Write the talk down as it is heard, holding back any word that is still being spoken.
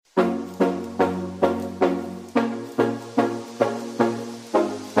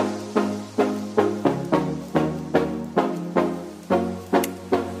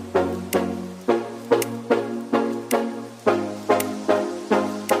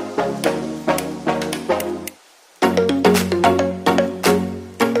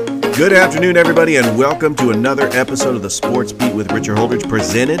Good afternoon, everybody, and welcome to another episode of the Sports Beat with Richard Holdridge,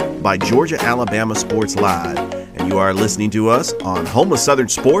 presented by Georgia-Alabama Sports Live. And you are listening to us on Home of Southern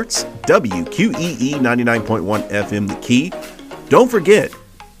Sports, WQEE 99.1 FM The Key. Don't forget,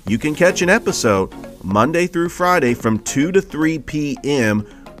 you can catch an episode Monday through Friday from 2 to 3 p.m.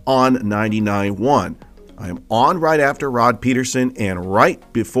 on 99.1. I am on right after Rod Peterson and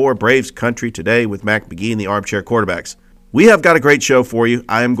right before Braves Country Today with Mac McGee and the Armchair Quarterbacks. We have got a great show for you.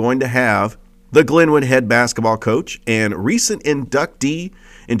 I am going to have the Glenwood head basketball coach and recent inductee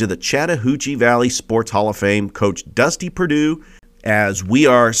into the Chattahoochee Valley Sports Hall of Fame, Coach Dusty Perdue, as we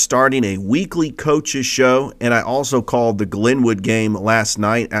are starting a weekly coaches show. And I also called the Glenwood game last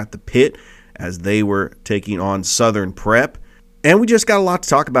night at the pit as they were taking on Southern Prep. And we just got a lot to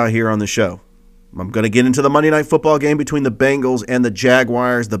talk about here on the show. I'm going to get into the Monday Night Football game between the Bengals and the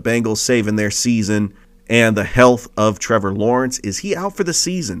Jaguars, the Bengals saving their season, and the health of Trevor Lawrence. Is he out for the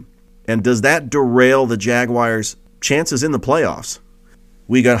season? And does that derail the Jaguars' chances in the playoffs?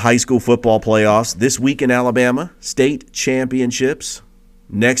 We got high school football playoffs this week in Alabama, state championships.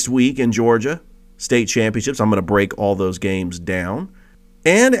 Next week in Georgia, state championships. I'm going to break all those games down.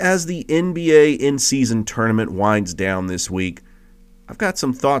 And as the NBA in-season tournament winds down this week, I've got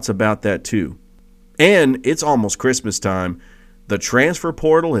some thoughts about that too. And it's almost Christmas time. The transfer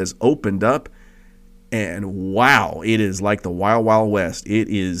portal has opened up. And wow, it is like the Wild Wild West. It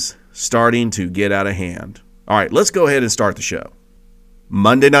is starting to get out of hand. All right, let's go ahead and start the show.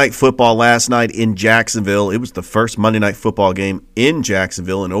 Monday Night Football last night in Jacksonville. It was the first Monday Night Football game in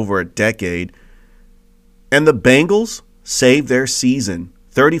Jacksonville in over a decade. And the Bengals saved their season,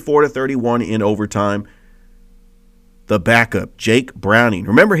 34-31 in overtime. The backup, Jake Browning.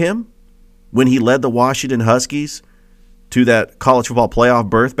 Remember him? When he led the Washington Huskies to that college football playoff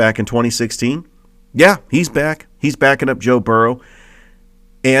berth back in 2016? Yeah, he's back. He's backing up Joe Burrow.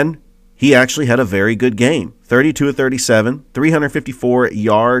 And he actually had a very good game. 32-37, 354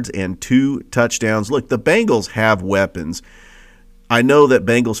 yards and 2 touchdowns. Look, the Bengals have weapons. I know that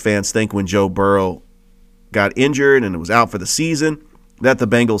Bengals fans think when Joe Burrow got injured and was out for the season that the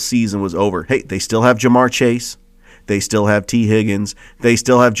Bengals season was over. Hey, they still have Jamar Chase. They still have T. Higgins. They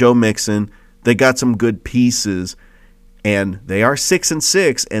still have Joe Mixon. They got some good pieces. And they are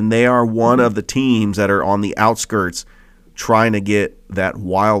 6-6, and they are one of the teams that are on the outskirts trying to get that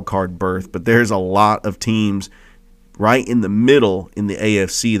wild card berth. But there's a lot of teams right in the middle in the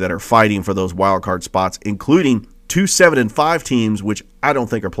AFC that are fighting for those wild card spots, including 2 7-5 teams, which I don't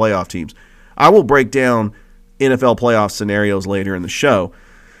think are playoff teams. I will break down NFL playoff scenarios later in the show.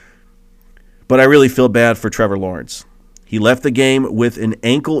 But I really feel bad for Trevor Lawrence. He left the game with an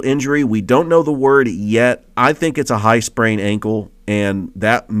ankle injury. We don't know the word yet. I think it's a high sprain ankle, and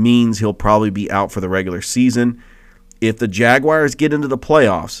that means he'll probably be out for the regular season. If the Jaguars get into the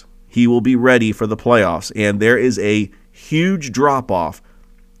playoffs, he will be ready for the playoffs. And there is a huge drop-off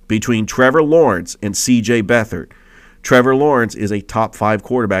between Trevor Lawrence and C.J. Beathard. Trevor Lawrence is a top 5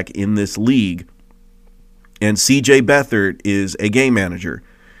 quarterback in this league, and C.J. Beathard is a game manager.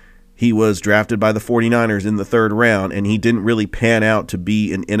 He was drafted by the 49ers in the 3rd round, and he didn't really pan out to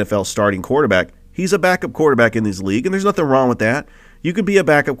be an NFL starting quarterback. He's a backup quarterback in this league, and there's nothing wrong with that. You could be a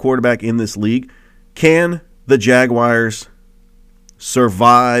backup quarterback in this league. Can the Jaguars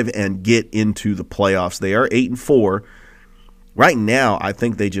survive and get into the playoffs? They are 8-4. Right now, I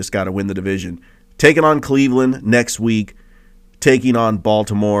think they just got to win the division. Taking on Cleveland next week, taking on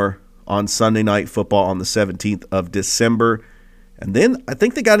Baltimore on Sunday Night Football on the 17th of December. And then I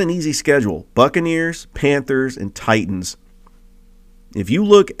think they got an easy schedule. Buccaneers, Panthers, and Titans. If you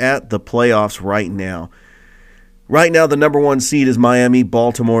look at the playoffs right now the number 1 seed is Miami.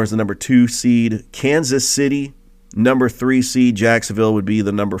 Baltimore is the number 2 seed. Kansas City, number 3 seed. Jacksonville would be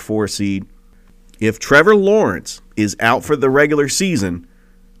the number 4 seed. If Trevor Lawrence is out for the regular season,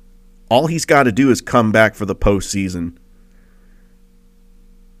 all he's got to do is come back for the postseason.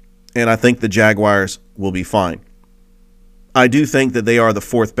 And I think the Jaguars will be fine. I do think that they are the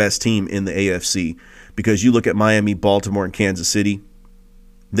 4th best team in the AFC because you look at Miami, Baltimore, and Kansas City.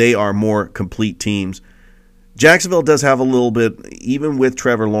 They are more complete teams. Jacksonville does have a little bit, even with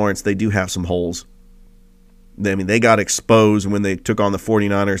Trevor Lawrence, they do have some holes. I mean, they got exposed when they took on the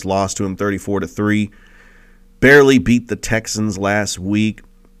 49ers, lost to them 34-3. Barely beat the Texans last week,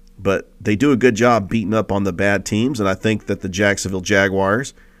 but they do a good job beating up on the bad teams, and I think that the Jacksonville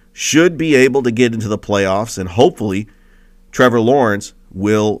Jaguars should be able to get into the playoffs, and hopefully Trevor Lawrence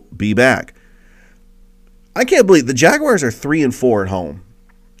will be back. I can't believe the Jaguars are 3-4 at home,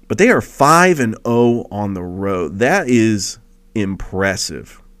 but they are 5-0 on the road. That is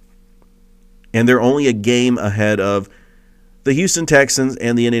impressive. And they're only a game ahead of The Houston Texans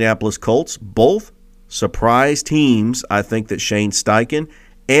and the Indianapolis Colts, both surprise teams. I think that Shane Steichen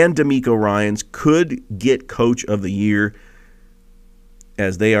and DeMeco Ryans could get Coach of the Year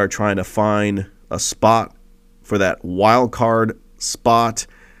as they are trying to find a spot for that wild card spot.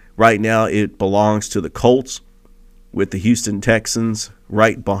 Right now it belongs to the Colts with the Houston Texans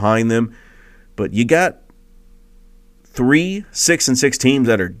right behind them. But you got 3 6-6 teams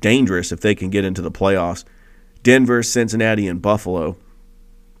that are dangerous if they can get into the playoffs. Denver, Cincinnati, and Buffalo.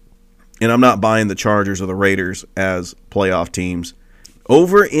 And I'm not buying the Chargers or the Raiders as playoff teams.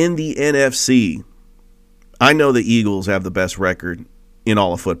 Over in the NFC, I know the Eagles have the best record in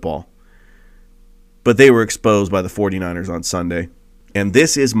all of football. But they were exposed by the 49ers on Sunday. And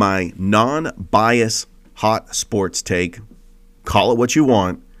this is my non-bias hot sports take. Call it what you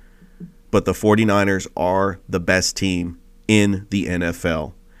want. But the 49ers are the best team in the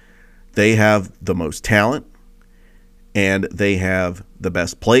NFL. They have the most talent. And they have the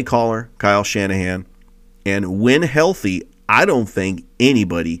best play caller, Kyle Shanahan. And when healthy, I don't think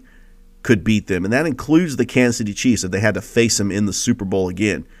anybody could beat them. And that includes the Kansas City Chiefs if they had to face them in the Super Bowl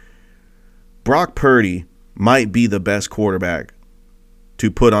again. Brock Purdy might be the best quarterback to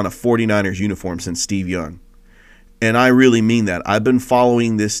put on a 49ers uniform since Steve Young. And I really mean that. I've been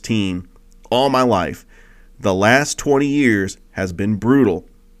following this team all my life. The last 20 years has been brutal.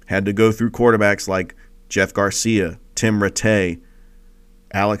 Had to go through quarterbacks like Jeff Garcia, Tim Rattay,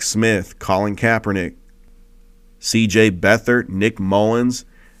 Alex Smith, Colin Kaepernick, C.J. Beathard, Nick Mullins,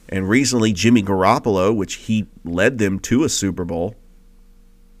 and recently Jimmy Garoppolo, which he led them to a Super Bowl.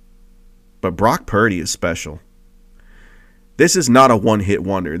 But Brock Purdy is special. This is not a one-hit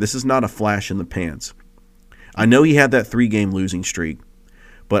wonder. This is not a flash in the pants. I know he had that 3-game losing streak,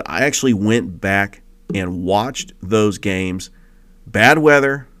 but I actually went back and watched those games. Bad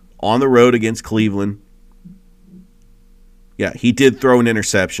weather, on the road against Cleveland. Yeah, he did throw an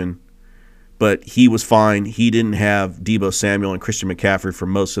interception, but he was fine. He didn't have Deebo Samuel and Christian McCaffrey for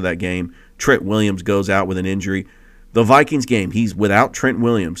most of that game. Trent Williams goes out with an injury. The Vikings game, he's without Trent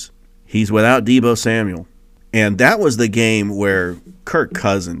Williams. He's without Deebo Samuel. And that was the game where Kirk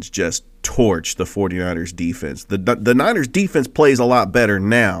Cousins just torched the 49ers defense. The Niners defense plays a lot better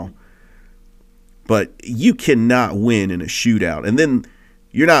now, but you cannot win in a shootout. And then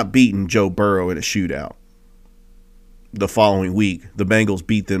you're not beating Joe Burrow in a shootout. The following week, the Bengals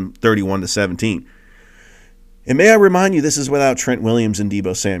beat them 31-17. And may I remind you, this is without Trent Williams and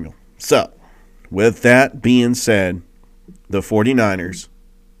Deebo Samuel. So, with that being said, the 49ers,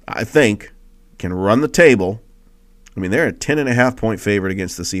 I think, can run the table. I mean, they're a 10.5-point favorite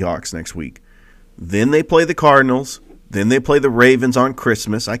against the Seahawks next week. Then they play the Cardinals. Then they play the Ravens on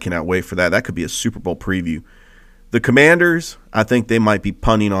Christmas. I cannot wait for that. That could be a Super Bowl preview. The Commanders, I think they might be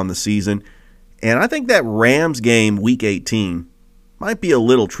punting on the season. And I think that Rams game, Week 18, might be a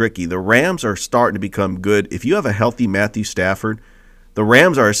little tricky. The Rams are starting to become good. If you have a healthy Matthew Stafford, the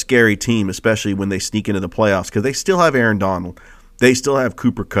Rams are a scary team, especially when they sneak into the playoffs, because they still have Aaron Donald. They still have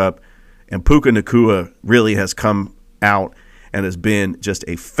Cooper Kupp. And Puka Nacua really has come out and has been just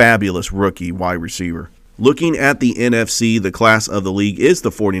a fabulous rookie wide receiver. Looking at the NFC, the class of the league is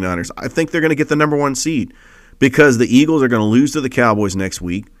the 49ers. I think they're going to get the number 1 seed because the Eagles are going to lose to the Cowboys next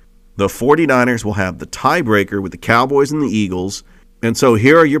week. The 49ers will have the tiebreaker with the Cowboys and the Eagles. And so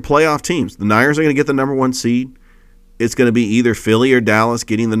here are your playoff teams. The Niners are going to get the number 1 seed. It's going to be either Philly or Dallas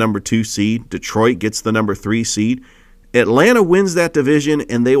getting the number 2 seed. Detroit gets the number 3 seed. Atlanta wins that division,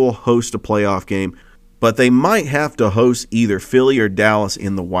 and they will host a playoff game. But they might have to host either Philly or Dallas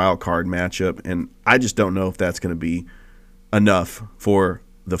in the wild card matchup. And I just don't know if that's going to be enough for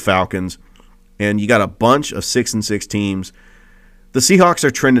the Falcons. And you got a bunch of 6-6 teams. The Seahawks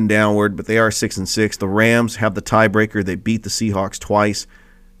are trending downward, but they are 6-6. The Rams have the tiebreaker. They beat the Seahawks twice.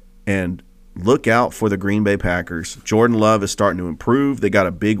 And look out for the Green Bay Packers. Jordan Love is starting to improve. They got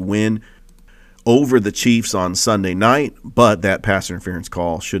a big win over the Chiefs on Sunday night, but that pass interference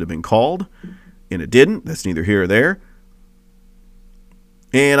call should have been called, and it didn't. That's neither here or there.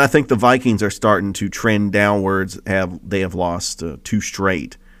 And I think the Vikings are starting to trend downwards. They have lost 2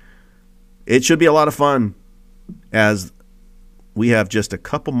 straight. It should be a lot of fun as we have just a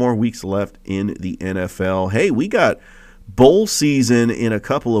couple more weeks left in the NFL. Hey, we got bowl season in a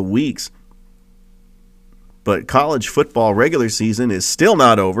couple of weeks, but college football regular season is still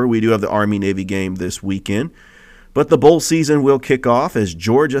not over. We do have the Army-Navy game this weekend, but the bowl season will kick off as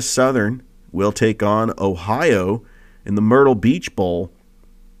Georgia Southern will take on Ohio in the Myrtle Beach Bowl.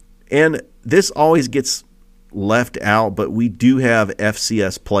 And this always gets left out, but we do have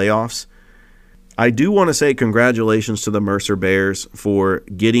FCS playoffs. I do want to say congratulations to the Mercer Bears for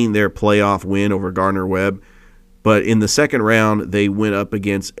getting their playoff win over Gardner-Webb. But in the second round, they went up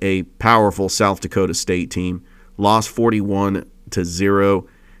against a powerful South Dakota State team, lost 41-0,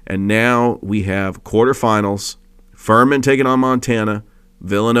 and now we have quarterfinals. Furman taking on Montana,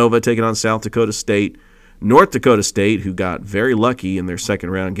 Villanova taking on South Dakota State, North Dakota State, who got very lucky in their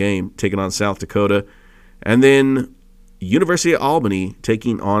second round game, taking on South Dakota, and then University of Albany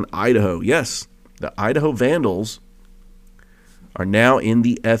taking on Idaho. Yes, the Idaho Vandals are now in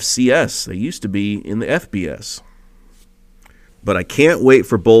the FCS. They used to be in the FBS. But I can't wait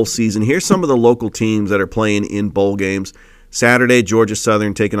for bowl season. Here's some of the local teams that are playing in bowl games. Saturday, Georgia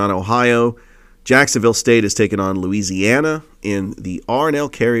Southern taking on Ohio. Jacksonville State is taking on Louisiana in the R&L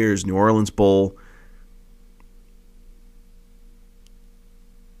Carriers New Orleans Bowl.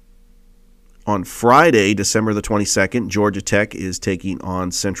 On Friday, December the 22nd, Georgia Tech is taking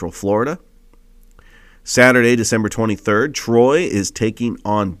on Central Florida. Saturday, December 23rd, Troy is taking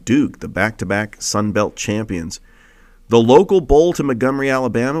on Duke, the back-to-back Sun Belt champions. The local bowl to Montgomery,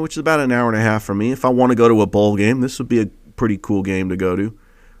 Alabama, which is about an hour and a half from me. If I want to go to a bowl game, this would be a pretty cool game to go to.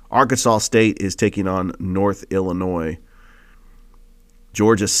 Arkansas State is taking on North Illinois.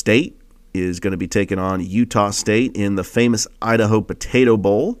 Georgia State is going to be taking on Utah State in the famous Idaho Potato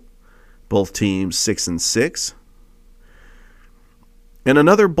Bowl. Both teams 6-6. And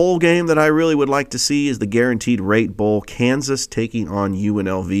another bowl game that I really would like to see is the Guaranteed Rate Bowl. Kansas taking on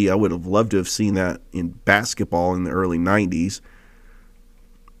UNLV. I would have loved to have seen that in basketball in the early 90s.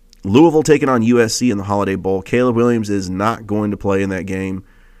 Louisville taking on USC in the Holiday Bowl. Caleb Williams is not going to play in that game.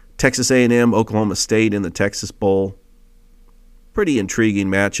 Texas A&M, Oklahoma State in the Texas Bowl. Pretty intriguing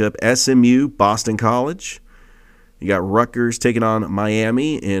matchup. SMU, Boston College. You got Rutgers taking on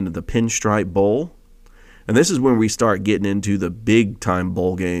Miami in the Pinstripe Bowl. And this is when we start getting into the big-time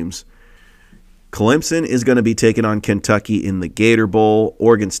bowl games. Clemson is going to be taking on Kentucky in the Gator Bowl.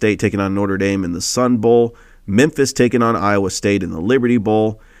 Oregon State taking on Notre Dame in the Sun Bowl. Memphis taking on Iowa State in the Liberty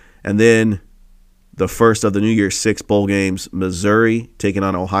Bowl. And then the first of the New Year's Six bowl games, Missouri taking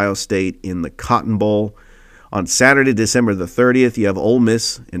on Ohio State in the Cotton Bowl. On Saturday, December the 30th, you have Ole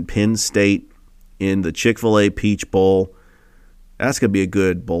Miss and Penn State in the Chick-fil-A Peach Bowl. That's going to be a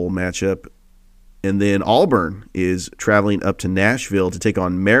good bowl matchup. And then Auburn is traveling up to Nashville to take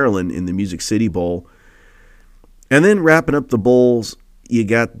on Maryland in the Music City Bowl. And then wrapping up the bowls, you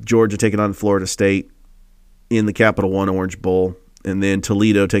got Georgia taking on Florida State in the Capital One Orange Bowl. And then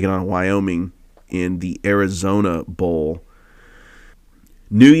Toledo taking on Wyoming in the Arizona Bowl.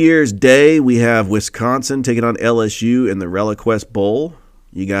 New Year's Day, we have Wisconsin taking on LSU in the ReliQuest Bowl.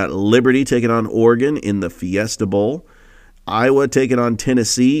 You got Liberty taking on Oregon in the Fiesta Bowl. Iowa taking on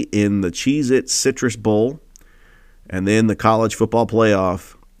Tennessee in the Cheez-It Citrus Bowl. And then the college football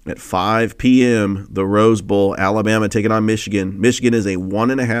playoff at 5 p.m., the Rose Bowl, Alabama taking on Michigan. Michigan is a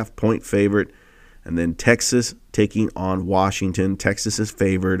 1.5-point favorite. And then Texas taking on Washington. Texas is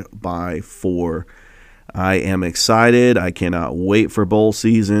favored by 4. I am excited. I cannot wait for bowl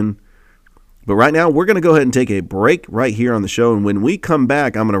season. But right now, we're going to go ahead and take a break right here on the show. And when we come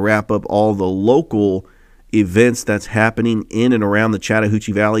back, I'm going to wrap up all the local events that's happening in and around the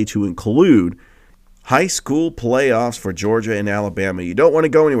Chattahoochee Valley, to include high school playoffs for Georgia and Alabama. You don't want to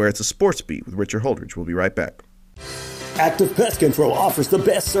go anywhere. It's a Sports Beat with Richard Holdridge. We'll be right back. Active Pest Control offers the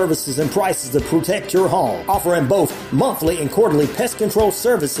best services and prices to protect your home, offering both monthly and quarterly pest control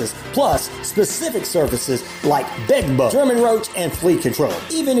services, plus specific services like bed bug, German roach, and flea control.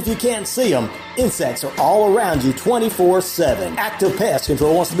 Even if you can't see them, insects are all around you 24/7. Active Pest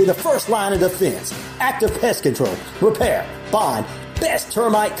Control wants to be the first line of defense. Active Pest Control. Repair, bond, best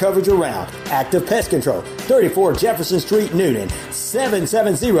termite coverage around. Active Pest Control, 34 Jefferson Street, Noonan,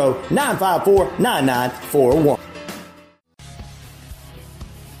 770-954-9941.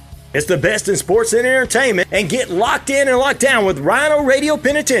 It's the best in sports and entertainment, and get locked in and locked down with Rhino Radio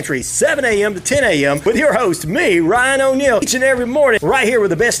Penitentiary, 7 a.m. to 10 a.m. with your host, me, Ryan O'Neill, each and every morning, right here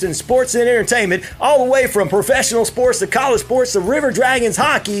with the best in sports and entertainment, all the way from professional sports to college sports to River Dragons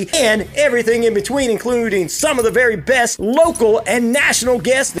hockey and everything in between, including some of the very best local and national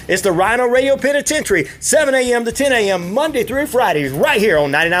guests. It's the Rhino Radio Penitentiary, 7 a.m. to 10 a.m. Monday through Fridays, right here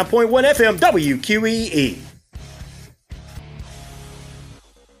on 99.1 FM WQEE.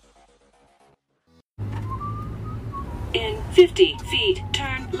 In 50 feet,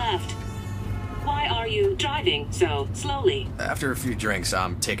 turn left. Why are you driving so slowly? After a few drinks,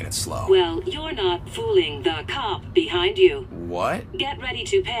 I'm taking it slow. Well, you're not fooling the cop behind you. What? Get ready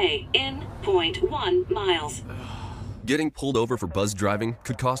to pay in 0.1 miles. Getting pulled over for buzz driving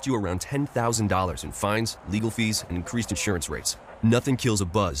could cost you around $10,000 in fines, legal fees, and increased insurance rates. Nothing kills a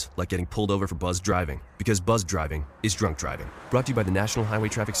buzz like getting pulled over for buzz driving, because buzz driving is drunk driving. Brought to you by the National Highway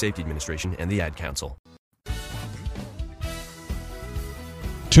Traffic Safety Administration and the Ad Council.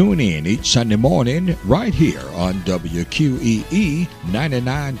 Tune in each Sunday morning right here on WQEE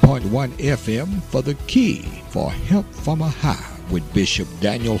 99.1 FM for The Key for Help from a High with Bishop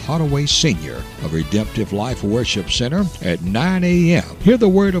Daniel Holloway Sr. of Redemptive Life Worship Center at 9 a.m. Hear the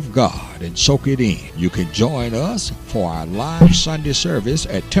Word of God and soak it in. You can join us for our live Sunday service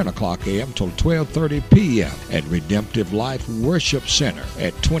at 10 o'clock a.m. till 12:30 p.m. at Redemptive Life Worship Center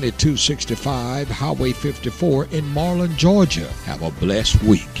at 2265 Highway 54 in Marlin, Georgia. Have a blessed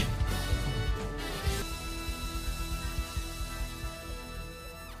week.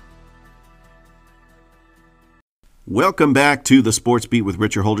 Welcome back to the Sports Beat with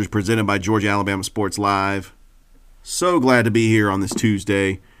Richard Holdridge, presented by Georgia Alabama Sports Live. So glad to be here on this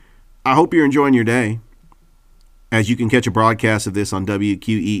Tuesday. I hope you're enjoying your day. As you can catch a broadcast of this on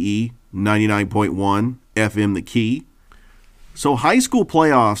WQEE 99.1 FM The Key. So high school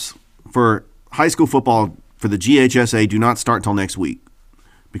playoffs for high school football for the GHSA do not start until next week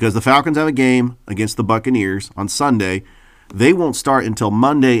because the Falcons have a game against the Buccaneers on Sunday. They won't start until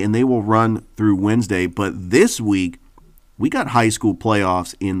Monday, and they will run through Wednesday. But this week, we got high school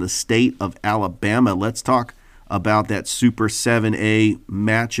playoffs in the state of Alabama. Let's talk about that Super 7A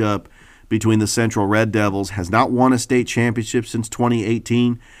matchup between the Central Red Devils. Has not won a state championship since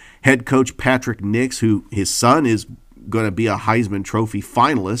 2018. Head coach Patrick Nix, who his son is going to be a Heisman Trophy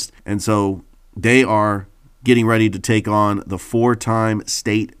finalist. And so they are getting ready to take on the four-time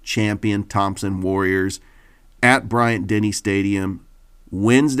state champion Thompson Warriors at Bryant-Denny Stadium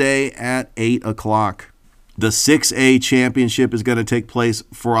Wednesday at 8 o'clock. The 6A championship is going to take place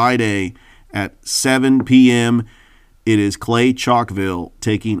Friday at 7 p.m. It is Clay Chalkville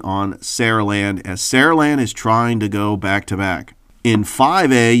taking on Saraland, as Saraland is trying to go back-to-back. In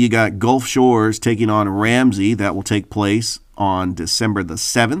 5A, you got Gulf Shores taking on Ramsey. That will take place on December the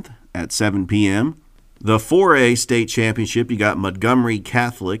 7th at 7 p.m. The 4A state championship, you got Montgomery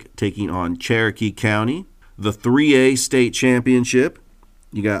Catholic taking on Cherokee County. The 3A state championship,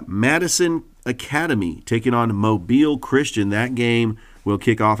 you got Madison Academy taking on Mobile Christian. That game will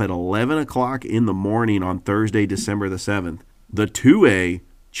kick off at 11 o'clock in the morning on Thursday, December the 7th. The 2A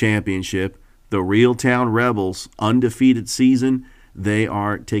championship, the Reeltown Rebels, undefeated season, they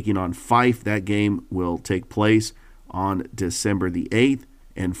are taking on Fife. That game will take place on December the 8th.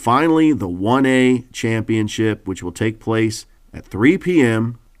 And finally, the 1A championship, which will take place at 3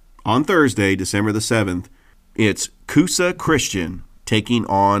 p.m. on Thursday, December the 7th. It's Coosa Christian taking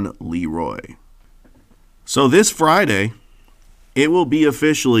on Leroy. So this Friday, it will be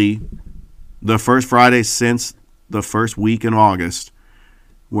officially the first Friday since the first week in August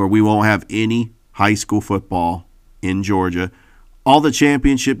where we won't have any high school football in Georgia. All the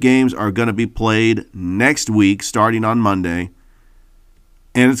championship games are going to be played next week starting on Monday,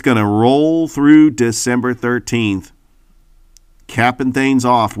 and it's going to roll through December 13th, capping things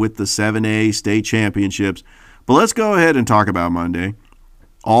off with the 7A state championships. But let's go ahead and talk about Monday.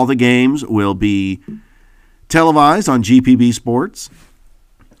 All the games will be televised on GPB Sports.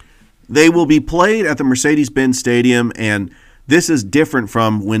 They will be played at the Mercedes-Benz Stadium, and this is different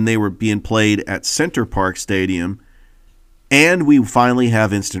from when they were being played at Center Park Stadium. And we finally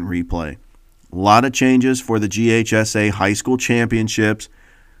have instant replay. A lot of changes for the GHSA High School Championships.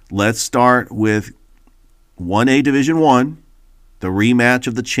 Let's start with 1A Division I, the rematch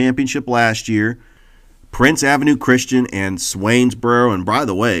of the championship last year. Prince Avenue Christian and Swainsboro. And by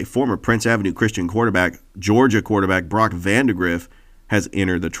the way, former Prince Avenue Christian quarterback, Georgia quarterback Brock Vandegrift has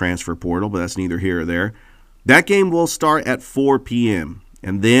entered the transfer portal, but that's neither here or there. That game will start at 4 p.m.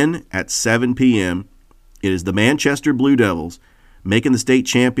 And then at 7 p.m., it is the Manchester Blue Devils making the state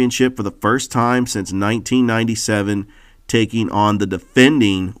championship for the first time since 1997, taking on the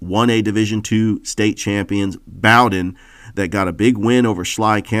defending 1A Division II state champions, Bowden, that got a big win over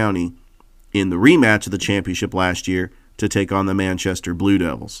Schley County in the rematch of the championship last year to take on the Manchester Blue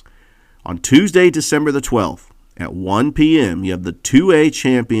Devils. On Tuesday, December the 12th at 1 p.m., you have the 2A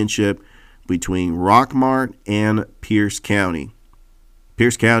championship between Rockmart and Pierce County.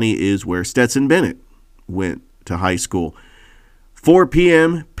 Pierce County is where Stetson Bennett went to high school. 4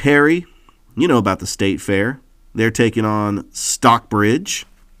 p.m., Perry, you know about the state fair. They're taking on Stockbridge.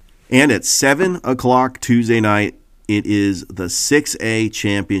 And at 7 o'clock Tuesday night, it is the 6A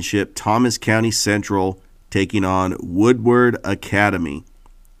championship, Thomas County Central taking on Woodward Academy.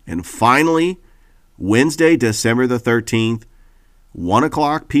 And finally, Wednesday, December the 13th, 1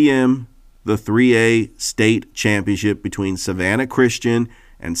 o'clock p.m., the 3A state championship between Savannah Christian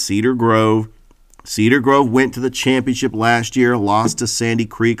and Cedar Grove. Cedar Grove went to the championship last year, lost to Sandy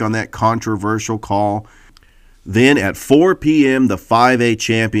Creek on that controversial call. Then at 4 p.m., the 5A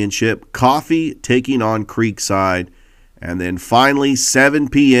championship, Coffee taking on Creekside. And then finally, 7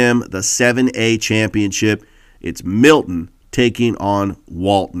 p.m., the 7A championship. It's Milton taking on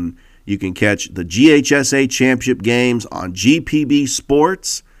Walton. You can catch the GHSA championship games on GPB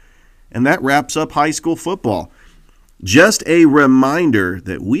Sports. And that wraps up high school football. Just a reminder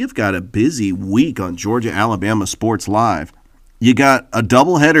that we have got a busy week on Georgia-Alabama Sports Live. You got a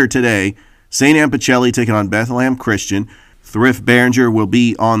doubleheader today. St. Anne Pacelli taking on Bethlehem Christian. Thrift Behringer will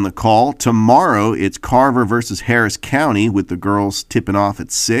be on the call. Tomorrow, it's Carver versus Harris County with the girls tipping off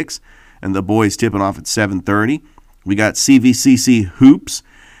at 6 and the boys tipping off at 7:30. We got CVCC Hoops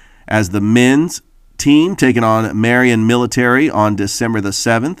as the men's team taking on Marion Military on December the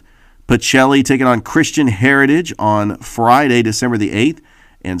 7th. Pacelli taking on Christian Heritage on Friday, December the 8th.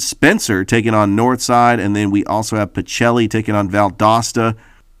 And Spencer taking on Northside. And then we also have Pacelli taking on Valdosta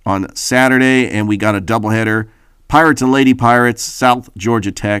on Saturday. And we got a doubleheader. Pirates and Lady Pirates, South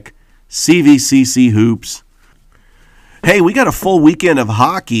Georgia Tech, CVCC Hoops. Hey, we got a full weekend of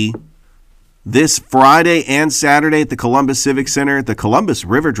hockey this Friday and Saturday at the Columbus Civic Center. The Columbus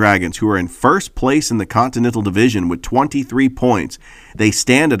River Dragons, who are in first place in the Continental Division with 23 points. They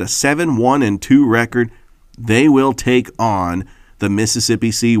stand at a 7-1-2 record. They will take on the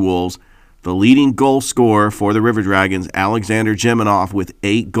Mississippi Seawolves. The leading goal scorer for the River Dragons, Alexander Geminoff, with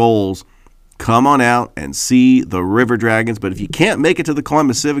 8 goals. Come on out and see the River Dragons. But if you can't make it to the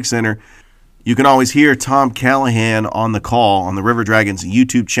Columbus Civic Center, you can always hear Tom Callahan on the call on the River Dragons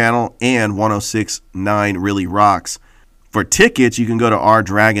YouTube channel and 106.9 Really Rocks. For tickets, you can go to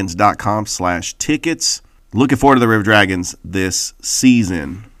rdragons.com/tickets. Looking forward to the River Dragons this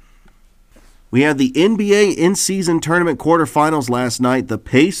season. We had the NBA in-season tournament quarterfinals last night. The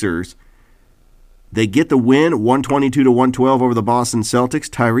Pacers, they get the win, 122-112 over the Boston Celtics.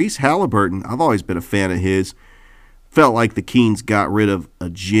 Tyrese Halliburton, I've always been a fan of his. Felt like the Kings got rid of a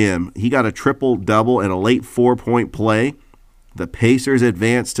gem. He got a triple-double and a late 4-point play. The Pacers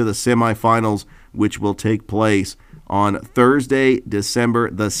advance to the semifinals, which will take place on Thursday, December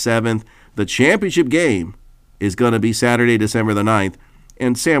the 7th. The championship game is going to be Saturday, December the 9th,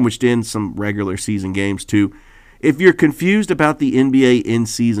 and sandwiched in some regular season games too. If you're confused about the NBA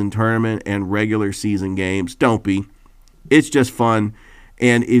in-season tournament and regular season games, don't be. It's just fun,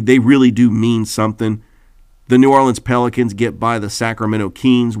 and they really do mean something. The New Orleans Pelicans get by the Sacramento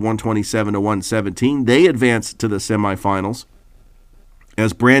Kings 127-117. They advance to the semifinals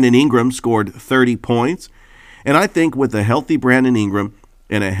as Brandon Ingram scored 30 points. And I think with a healthy Brandon Ingram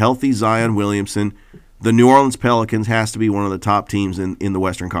and a healthy Zion Williamson, the New Orleans Pelicans has to be one of the top teams in the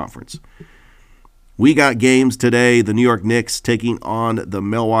Western Conference. We got games today. The New York Knicks taking on the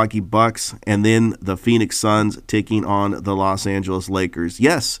Milwaukee Bucks, and then the Phoenix Suns taking on the Los Angeles Lakers.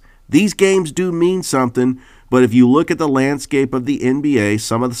 Yes, these games do mean something, but if you look at the landscape of the NBA,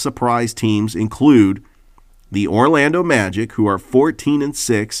 some of the surprise teams include the Orlando Magic, who are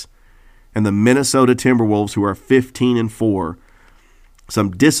 14-6, and the Minnesota Timberwolves, who are 15-4.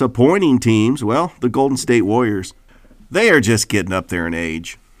 Some disappointing teams, well, the Golden State Warriors. They are just getting up there in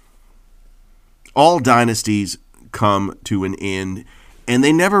age. All dynasties come to an end, and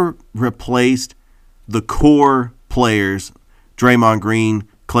they never replaced the core players, Draymond Green,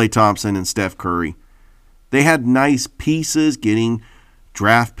 Klay Thompson, and Steph Curry. They had nice pieces, getting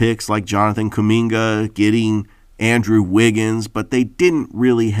draft picks like Jonathan Kuminga, getting Andrew Wiggins, but they didn't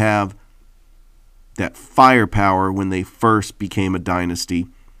really have that firepower when they first became a dynasty.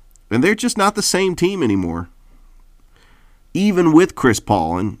 And they're just not the same team anymore. Even with Chris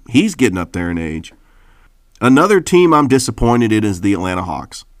Paul, and he's getting up there in age. Another team I'm disappointed in is the Atlanta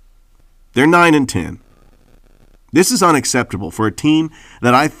Hawks. They're 9-10. This is unacceptable for a team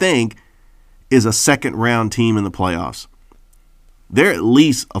that I think is a second-round team in the playoffs. They're at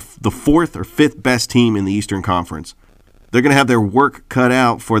least the fourth or fifth best team in the Eastern Conference. They're going to have their work cut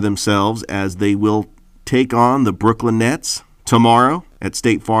out for themselves as they will take on the Brooklyn Nets tomorrow at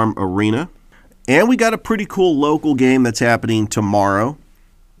State Farm Arena. And we got a pretty cool local game that's happening tomorrow.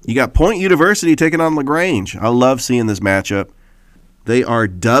 You got Point University taking on LaGrange. I love seeing this matchup. They are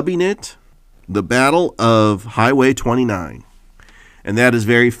dubbing it the Battle of Highway 29. And that is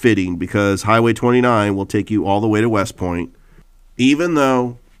very fitting because Highway 29 will take you all the way to West Point. Even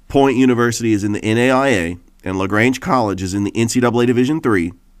though Point University is in the NAIA and LaGrange College is in the NCAA Division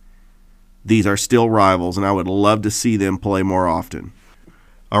III, these are still rivals, and I would love to see them play more often.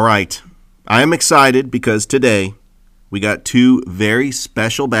 All right. I am excited because today we got two very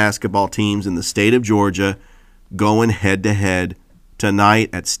special basketball teams in the state of Georgia going head-to-head tonight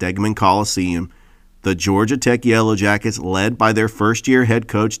at Stegman Coliseum. The Georgia Tech Yellow Jackets, led by their first-year head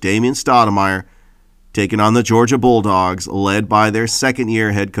coach, Damian Stoudemire, taking on the Georgia Bulldogs, led by their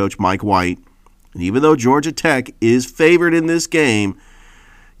second-year head coach, Mike White. And even though Georgia Tech is favored in this game,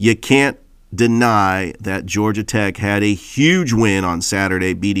 you can't deny that Georgia Tech had a huge win on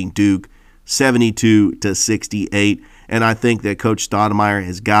Saturday, beating Duke 72-68. And I think that Coach Stoudemire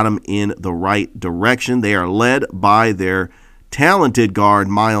has got them in the right direction. They are led by their talented guard,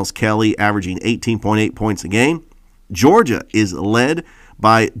 Miles Kelly, averaging 18.8 points a game. Georgia is led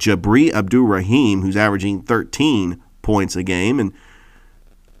by Jabri Abdur-Rahim, who's averaging 13 points a game. And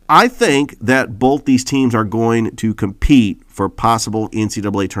I think that both these teams are going to compete for possible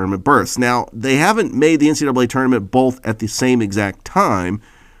NCAA tournament berths. Now, they haven't made the NCAA tournament both at the same exact time,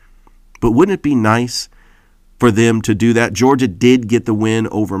 but wouldn't it be nice for them to do that? Georgia did get the win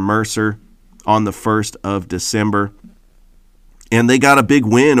over Mercer on the 1st of December, and they got a big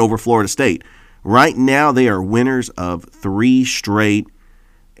win over Florida State. Right now, they are winners of 3 straight,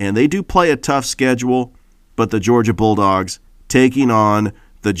 and they do play a tough schedule, but the Georgia Bulldogs taking on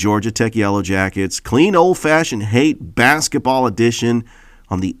the Georgia Tech Yellow Jackets. Clean old-fashioned hate basketball edition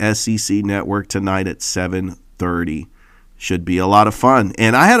on the SEC Network tonight at 7:30. Should be a lot of fun.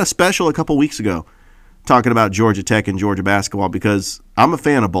 And I had a special a couple weeks ago talking about Georgia Tech and Georgia basketball because I'm a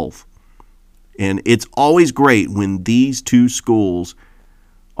fan of both. And it's always great when these two schools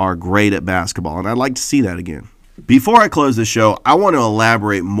are great at basketball, and I'd like to see that again. Before I close the show, I want to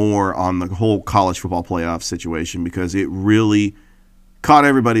elaborate more on the whole college football playoff situation because it really caught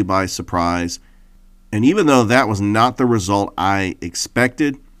everybody by surprise. And even though that was not the result I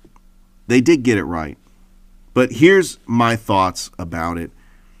expected, they did get it right. But here's my thoughts about it.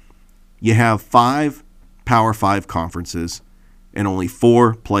 You have 5 Power 5 conferences and only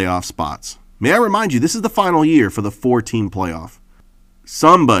 4 playoff spots. May I remind you, this is the final year for the 4-team playoff.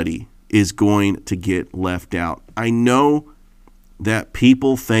 Somebody is going to get left out. I know that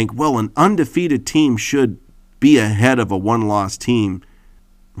people think, well, an undefeated team should be ahead of a one-loss team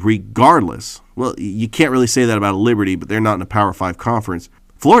regardless. Well, you can't really say that about Liberty, but they're not in a Power 5 conference.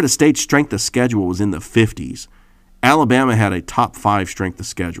 Florida State's strength of schedule was in the 50s. Alabama had a top 5 strength of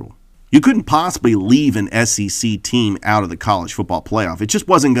schedule. You couldn't possibly leave an SEC team out of the college football playoff. It just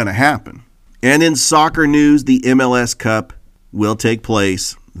wasn't going to happen. And in soccer news, the MLS Cup will take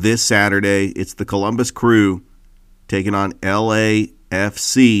place this Saturday. It's the Columbus Crew taking on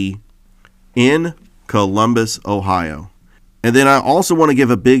LAFC in Columbus, Ohio. And then I also want to give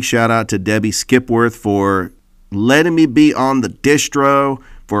a big shout out to Debbie Skipworth for letting me be on the distro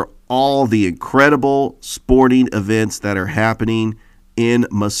for all the incredible sporting events that are happening in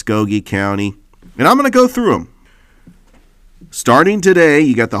Muskogee County. And I'm going to go through them. Starting today,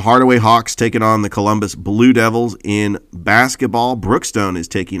 you got the Hardaway Hawks taking on the Columbus Blue Devils in basketball. Brookstone is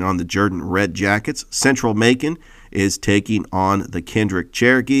taking on the Jordan Red Jackets. Central Macon is taking on the Kendrick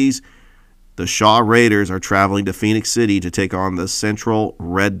Cherokees. The Shaw Raiders are traveling to Phoenix City to take on the Central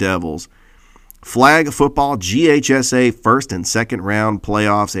Red Devils. Flag football, GHSA first and second round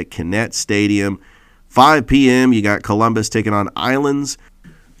playoffs at Kinnett Stadium. 5 p.m., you got Columbus taking on Islands.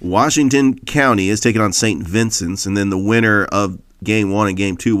 Washington County is taking on St. Vincent's, and then the winner of Game 1 and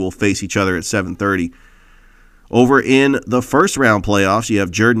Game 2 will face each other at 7:30. Over in the first round playoffs, you have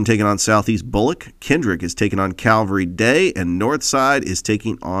Jordan taking on Southeast Bullock. Kendrick is taking on Calvary Day, and Northside is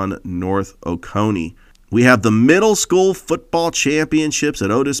taking on North Oconee. We have the middle school football championships at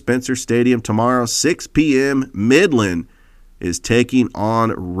Otis Spencer Stadium tomorrow, 6 p.m. Midland is taking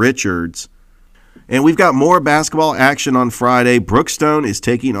on Richards. And we've got more basketball action on Friday. Brookstone is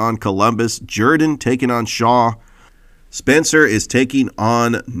taking on Columbus. Jordan taking on Shaw. Spencer is taking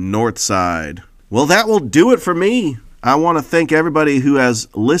on Northside. Well, that will do it for me. I want to thank everybody who has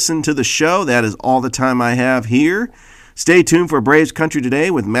listened to the show. That is all the time I have here. Stay tuned for Braves Country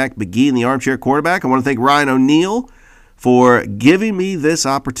Today with Mac McGee and the Armchair Quarterback. I want to thank Ryan O'Neal for giving me this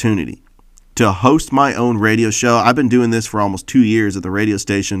opportunity to host my own radio show. I've been doing this for almost 2 years at the radio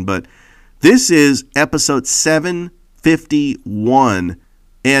station, but this is episode 751.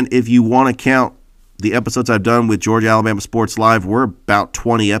 And if you want to count the episodes I've done with Georgia Alabama Sports Live, we're about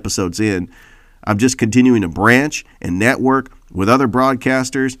 20 episodes in. I'm just continuing to branch and network with other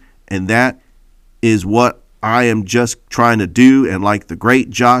broadcasters, and that is what I am just trying to do. And like the great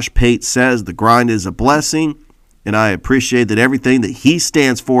Josh Pate says, the grind is a blessing, and I appreciate that everything that he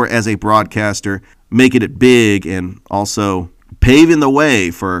stands for as a broadcaster, making it big and also paving the way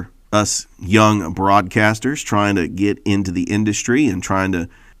for us young broadcasters trying to get into the industry and trying to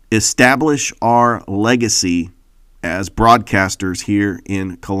establish our legacy as broadcasters here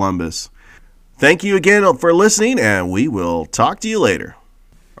in Columbus. Thank you again for listening, and we will talk to you later.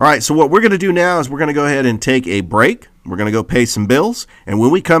 All right, so what we're going to do now is we're going to go ahead and take a break. We're going to go pay some bills, and when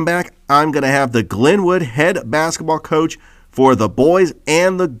we come back, I'm going to have the Glenwood head basketball coach for the boys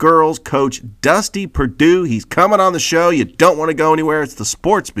and the girls. Coach Dusty Perdue, he's coming on the show. You don't want to go anywhere. It's the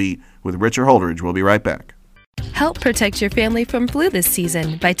Sports Beat with Richard Holdridge. We'll be right back. Help protect your family from flu this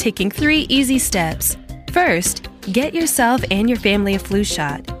season by taking 3 easy steps. First, get yourself and your family a flu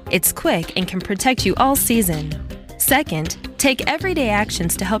shot. It's quick and can protect you all season. Second, take everyday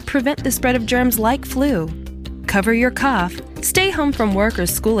actions to help prevent the spread of germs like flu. Cover your cough, stay home from work or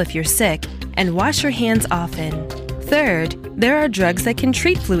school if you're sick, and wash your hands often. Third, there are drugs that can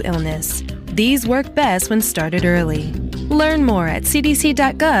treat flu illness. These work best when started early. Learn more at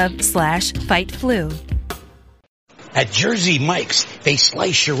cdc.gov/fightflu. At Jersey Mike's, they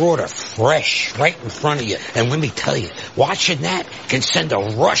slice your order fresh right in front of you. And let me tell you, watching that can send a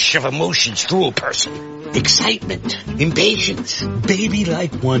rush of emotions through a person. Excitement, impatience,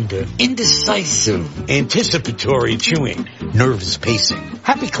 baby-like wonder, indecisive, anticipatory chewing, nerves pacing,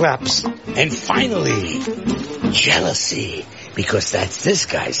 happy claps, and finally, jealousy, because that's this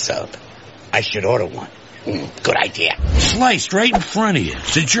guy's sub. I should order one. Good idea. Sliced right in front of you.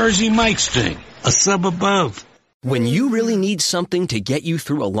 It's a Jersey Mike's thing. A sub above. When you really need something to get you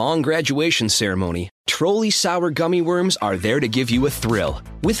through a long graduation ceremony, Trolley Sour Gummy Worms are there to give you a thrill.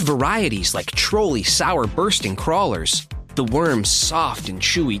 With varieties like Trolley Sour Bursting Crawlers. The worm's soft and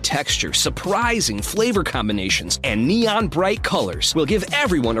chewy texture, surprising flavor combinations, and neon bright colors will give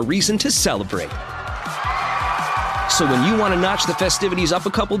everyone a reason to celebrate. So when you want to notch the festivities up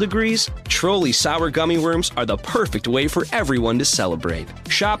a couple degrees, Trolley Sour Gummy Worms are the perfect way for everyone to celebrate.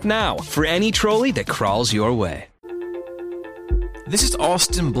 Shop now for any trolley that crawls your way. This is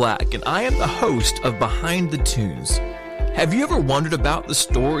Austin Black, and I am the host of Behind the Tunes. Have you ever wondered about the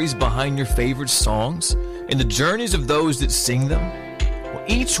stories behind your favorite songs and the journeys of those that sing them? Well,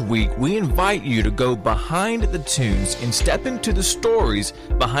 each week, we invite you to go behind the tunes and step into the stories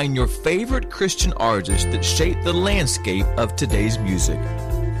behind your favorite Christian artists that shape the landscape of today's music.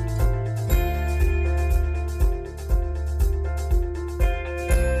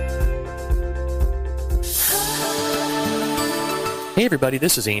 Hey everybody,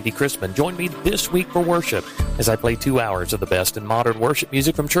 this is Andy Christman. Join me this week for worship as I play 2 hours of the best in modern worship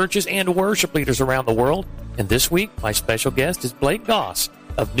music from churches and worship leaders around the world. And this week, my special guest is Blake Goss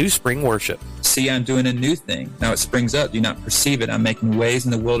of New Spring Worship. See, I'm doing a new thing. Now it springs up. Do you not perceive it? I'm making ways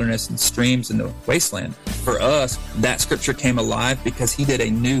in the wilderness and streams in the wasteland. For us, that scripture came alive because he did a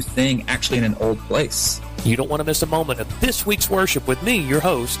new thing actually in an old place. You don't want to miss a moment of this week's worship with me, your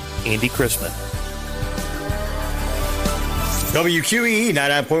host, Andy Christman. WQEE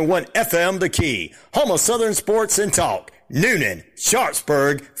 99.1 FM The Key, home of Southern Sports and Talk. Noonan,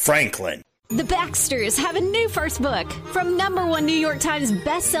 Sharpsburg, Franklin. The Baxters have a new first book. From #1 New York Times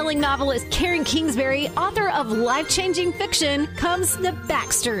best-selling novelist Karen Kingsbury, author of life-changing fiction, comes The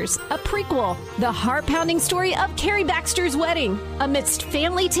Baxters, a prequel. The heart-pounding story of Carrie Baxter's wedding. Amidst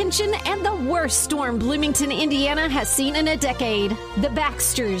family tension and the worst storm Bloomington, Indiana has seen in a decade. The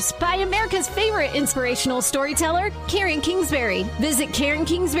Baxters, by America's favorite inspirational storyteller, Karen Kingsbury. Visit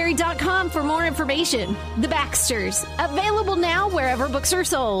KarenKingsbury.com for more information. The Baxters, available now wherever books are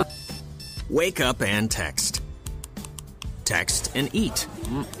sold. Wake up and text. Text and eat.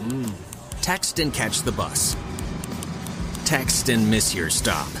 Text and catch the bus. Text and miss your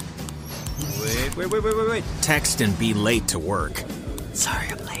stop. Wait. Text and be late to work. Sorry,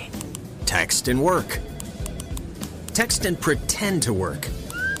 I'm late. Text and work. Text and pretend to work.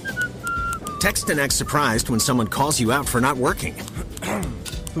 Text and act surprised when someone calls you out for not working.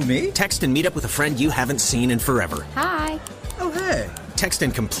 Who, me? Text and meet up with a friend you haven't seen in forever. Hi. Oh, hey. Text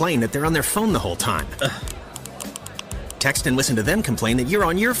and complain that they're on their phone the whole time. Text and listen to them complain that you're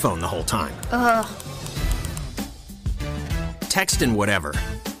on your phone the whole time. Text and whatever.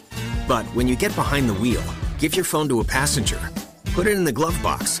 But when you get behind the wheel, give your phone to a passenger. Put it in the glove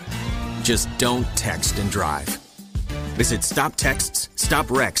box. Just don't text and drive. Visit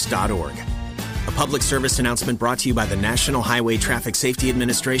StopTextsStopWrecks.org. A public service announcement brought to you by the National Highway Traffic Safety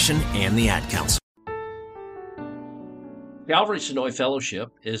Administration and the Ad Council. Calvary Sonoy Fellowship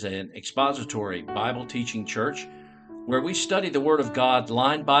is an expository Bible teaching church where we study the Word of God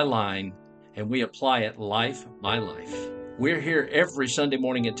line by line and we apply it life by life. We're here every Sunday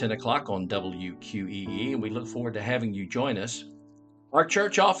morning at 10 o'clock on WQEE, and we look forward to having you join us. Our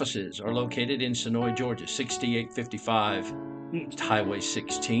church offices are located in Sonoy, Georgia, 6855 East Highway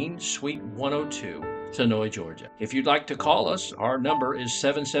 16, Suite 102, Sonoy, Georgia. If you'd like to call us, our number is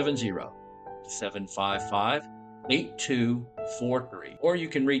 770-755-8243. Or you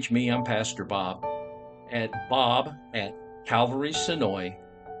can reach me, I'm Pastor Bob, at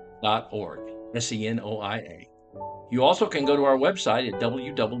bob@calvarysonoy.org, SENOIA. You also can go to our website at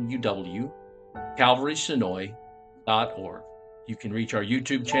www.calvarysonoy.org. glenwood.org. You can reach our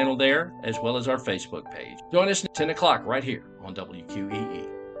YouTube channel there as well as our Facebook page. Join us at 10 o'clock right here on WQEE.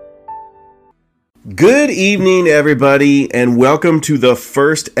 Good evening, everybody, and welcome to the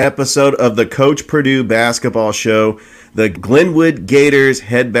first episode of the Coach Purdue Basketball Show, the Glenwood Gators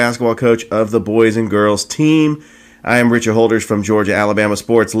head basketball coach of the boys and girls team. I am Richard Holdridge from Georgia Alabama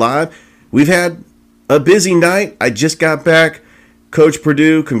Sports Live. We've had a busy night. I just got back. Coach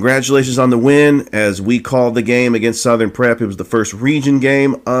Purdue, congratulations on the win as we called the game against Southern Prep. It was the first region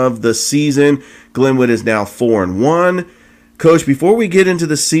game of the season. Glenwood is now 4-1. Coach, before we get into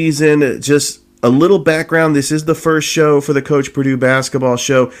the season, just a little background. This is the first show for the Coach Purdue Basketball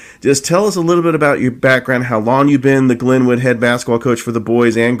Show. Just tell us a little bit about your background, how long you've been the Glenwood head basketball coach for the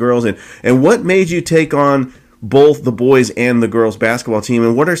boys and girls, and what made you take on both the boys and the girls basketball team,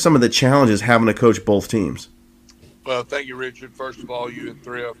 and what are some of the challenges having to coach both teams? Well, thank you, Richard. First of all, you and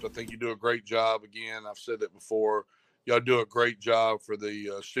Thrift, I think you do a great job. Again, I've said that before. Y'all do a great job for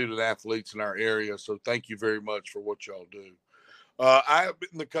the student athletes in our area, so thank you very much for what y'all do. I have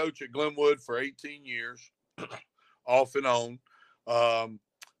been the coach at Glenwood for 18 years, off and on.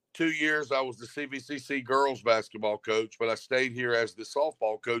 2 years I was the CVCC girls basketball coach, but I stayed here as the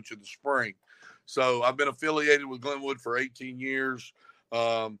softball coach in the spring. So I've been affiliated with Glenwood for 18 years.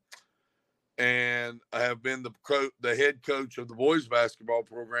 And I have been the head coach of the boys basketball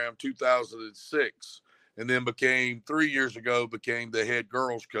program 2006, and then 3 years ago became the head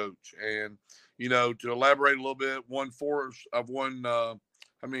girls coach. And to elaborate a little bit,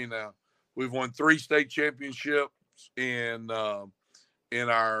 we've won 3 state championships in our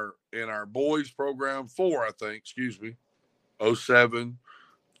boys program, 4, I think. 07,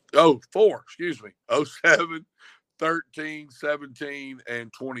 13, 17,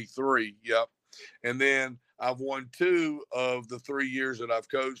 and 23. Yep. And then I've won 2 of the 3 years that I've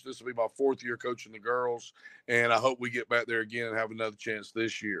coached. This will be my 4th year coaching the girls, and I hope we get back there again and have another chance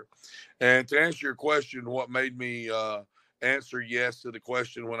this year. And to answer your question, what made me answer yes to the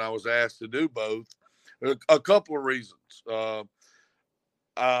question when I was asked to do both, a couple of reasons.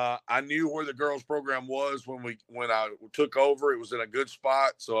 I knew where the girls program was when I took over. It was in a good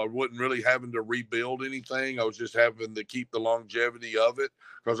spot, so I wasn't really having to rebuild anything. I was just having to keep the longevity of it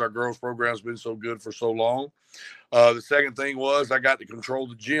because our girls program's been so good for so long. The second thing was I got to control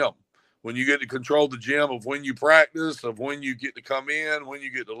the gym. When you get to control the gym of when you practice, of when you get to come in, when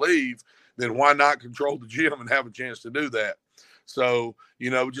you get to leave, then why not control the gym and have a chance to do that? So,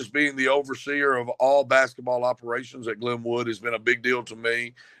 just being the overseer of all basketball operations at Glenwood has been a big deal to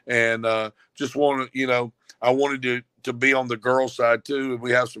me. And I wanted to be on the girl side too. And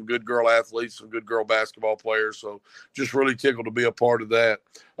we have some good girl athletes, some good girl basketball players. So just really tickled to be a part of that.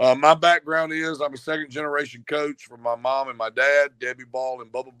 My background is I'm a second generation coach from my mom and my dad, Debbie Ball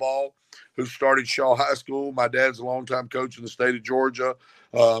and Bubba Ball, who started Shaw High School. My dad's a longtime coach in the state of Georgia.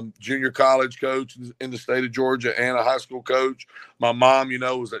 Junior college coach in the state of Georgia and a high school coach. My mom,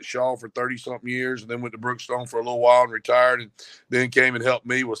 was at Shaw for 30-something years and then went to Brookstone for a little while and retired, and then came and helped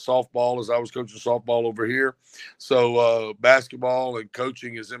me with softball as I was coaching softball over here. So basketball and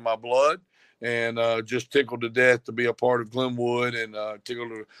coaching is in my blood, and just tickled to death to be a part of Glenwood, and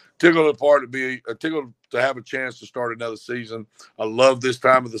tickled to have a chance to start another season. I love this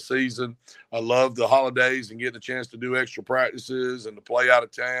time of the season. I love the holidays and getting a chance to do extra practices and to play out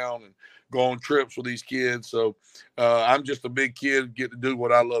of town and go on trips with these kids. So I'm just a big kid, get to do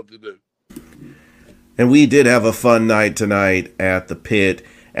what I love to do. And we did have a fun night tonight at the Pit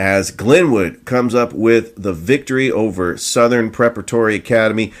as Glenwood comes up with the victory over Southern Preparatory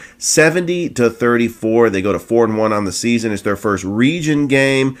Academy, 70-34. They go to 4-1 on the season. It's their first region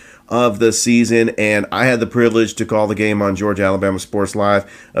game of the season, and I had the privilege to call the game on Georgia Alabama Sports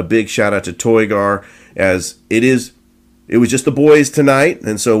Live. A big shout out to Toygar, as it was just the boys tonight,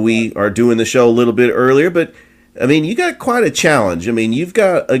 and so we are doing the show a little bit earlier, but you got quite a challenge. You've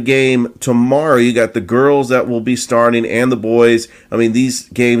got a game tomorrow. You got the girls that will be starting and the boys. These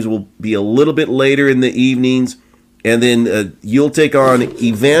games will be a little bit later in the evenings. And then you'll take on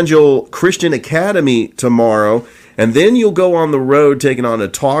Evangel Christian Academy tomorrow. And then you'll go on the road taking on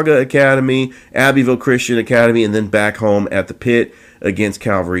Autauga Academy, Abbeville Christian Academy, and then back home at the Pit against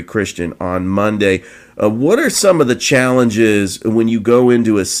Calvary Christian on Monday. What are some of the challenges when you go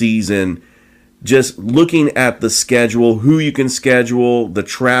into a season, just looking at the schedule, who you can schedule, the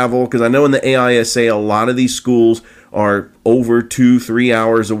travel? Because I know in the AISA, a lot of these schools are over 2-3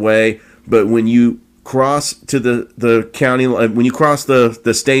 hours away. But when you cross to the county, when you cross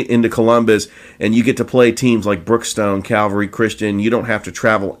the state into Columbus and you get to play teams like Brookstone, Calvary Christian, you don't have to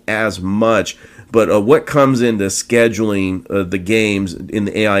travel as much. But what comes into scheduling the games in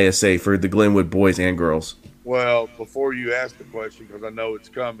the AISA for the Glenwood boys and girls? Well, before you ask the question, because I know it's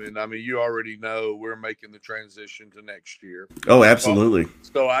coming, I mean, you already know we're making the transition to next year. Oh, absolutely.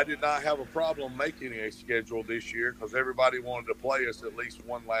 So I did not have a problem making a schedule this year because everybody wanted to play us at least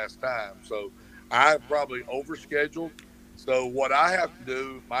one last time. So I probably overscheduled. So what I have to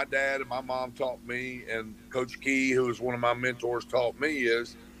do, my dad and my mom taught me, and Coach Key, who is one of my mentors, taught me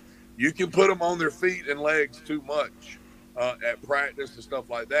is you can put them on their feet and legs too much at practice and stuff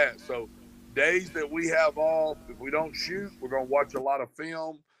like that. So days that we have off, if we don't shoot, we're going to watch a lot of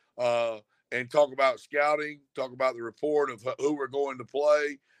film and talk about scouting, talk about the report of who we're going to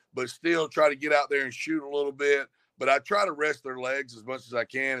play, but still try to get out there and shoot a little bit. But I try to rest their legs as much as I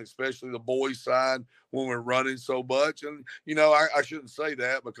can, especially the boys' side when we're running so much. And, you know, I shouldn't say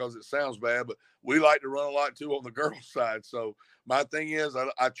that because it sounds bad, but we like to run a lot too on the girls' side. So my thing is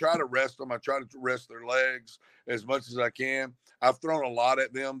I try to rest them. I try to rest their legs as much as I can. I've thrown a lot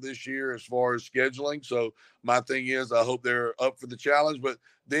at them this year as far as scheduling. So my thing is I hope they're up for the challenge. But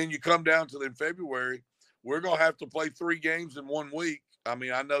then you come down to in February, we're going to have to play 3 games in 1 week. I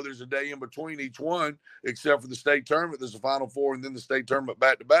mean, I know there's a day in between each one, except for the state tournament. There's a Final Four and then the state tournament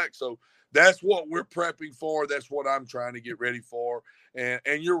back-to-back. So that's what we're prepping for. That's what I'm trying to get ready for. And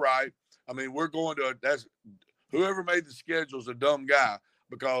you're right. I mean, we're going to – that's whoever made the schedule is a dumb guy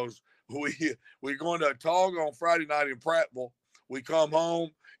because we're going to Tog on Friday night in Prattville. We come home,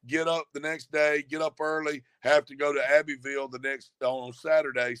 get up the next day, get up early, have to go to Abbeville the next on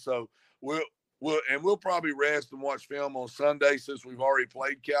Saturday. So we'll probably rest and watch film on Sunday since we've already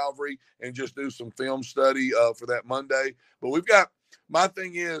played Calvary and just do some film study for that Monday. But my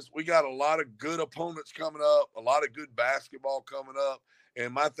thing is we got a lot of good opponents coming up, a lot of good basketball coming up.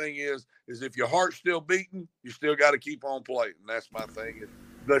 And my thing is if your heart's still beating, you still got to keep on playing. And that's my thing.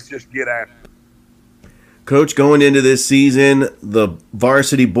 Let's just get after it. Coach, going into this season, the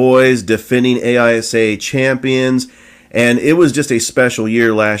varsity boys defending AISA champions, and it was just a special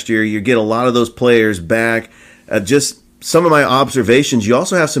year last year. You get a lot of those players back. Just some of my observations, you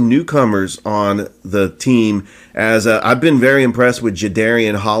also have some newcomers on the team. As I've been very impressed with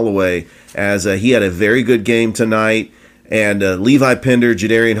Jadarian Holloway, as he had a very good game tonight. And Levi Pender,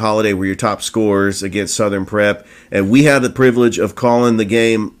 Jadarian Holiday were your top scorers against Southern Prep. And we had the privilege of calling the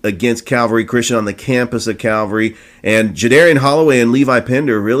game against Calvary Christian on the campus of Calvary. And Jadarian Holloway and Levi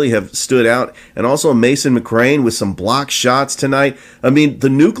Pender really have stood out. And also Mason McCrane with some block shots tonight. I mean, the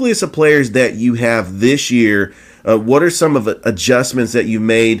nucleus of players that you have this year, what are some of the adjustments that you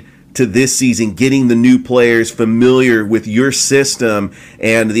made to this season, getting the new players familiar with your system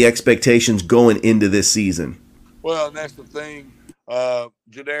and the expectations going into this season? Well, and that's the thing.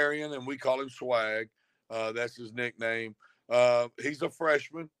 Jadarian, and we call him Swag. That's his nickname. He's a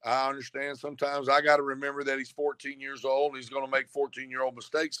freshman. I understand sometimes I got to remember that he's 14 years old. And he's going to make 14-year-old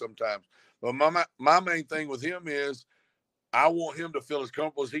mistakes sometimes. But my main thing with him is I want him to feel as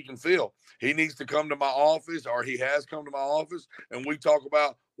comfortable as he can feel. He needs to come to my office, or he has come to my office, and we talk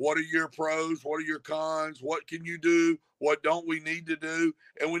about what are your pros, what are your cons, what can you do, what don't we need to do,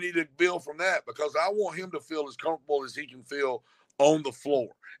 and we need to build from that because I want him to feel as comfortable as he can feel on the floor.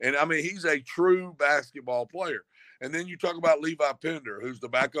 And, I mean, he's a true basketball player. And then you talk about Levi Pender, who's the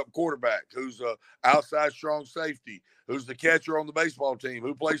backup quarterback, who's an outside strong safety, who's the catcher on the baseball team,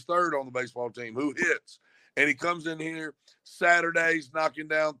 who plays third on the baseball team, who hits. And he comes in here Saturdays knocking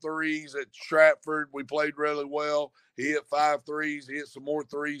down threes at Stratford. We played really well. He hit 5 threes. He hit some more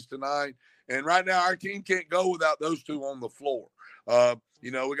threes tonight. And right now our team can't go without those two on the floor.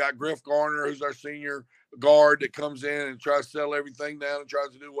 We got Griff Garner, who's our senior guard that comes in and tries to settle everything down and tries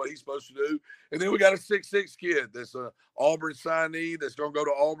to do what he's supposed to do. And then we got a 6'6" kid that's an Auburn signee that's going to go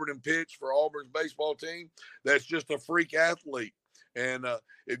to Auburn and pitch for Auburn's baseball team. That's just a freak athlete. And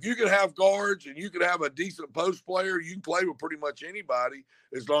if you can have guards and you can have a decent post player, you can play with pretty much anybody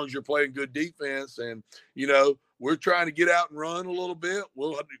as long as you're playing good defense. And, we're trying to get out and run a little bit.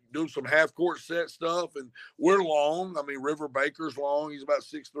 We'll do some half-court set stuff, and we're long. I mean, River Baker's long. He's about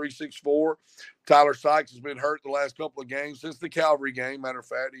 6'3", 6'4". Tyler Sykes has been hurt the last couple of games since the Calvary game. Matter of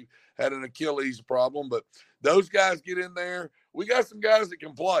fact, he had an Achilles problem. But those guys get in there. We got some guys that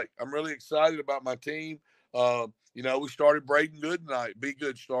can play. I'm really excited about my team. We started Braden Good tonight. Be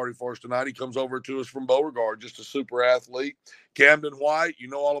Good started for us tonight. He comes over to us from Beauregard, just a super athlete. Camden White, you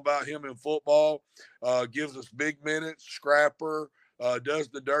know all about him in football, gives us big minutes, scrapper, does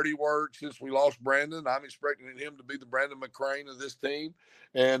the dirty work. Since we lost Brandon, I'm expecting him to be the Brandon McCrane of this team.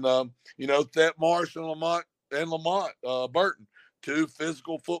 And, Thet Marsh and Lamont Burton, two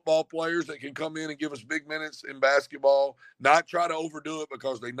physical football players that can come in and give us big minutes in basketball, not try to overdo it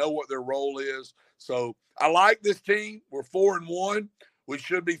because they know what their role is. So I like this team. We're 4-1. We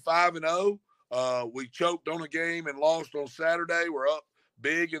should be 5-0. We choked on a game and lost on Saturday. We're up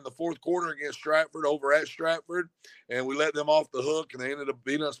big in the fourth quarter against Stratford over at Stratford, and we let them off the hook, and they ended up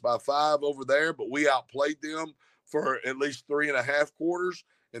beating us by 5 over there, but we outplayed them for at least 3.5 quarters,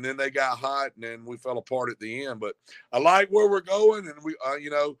 and then they got hot, and then we fell apart at the end. But I like where we're going, and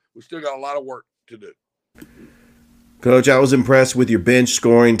we still got a lot of work to do. Coach, I was impressed with your bench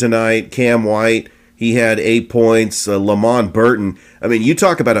scoring tonight. Cam White, he had 8 points. Lamont Burton, I mean, you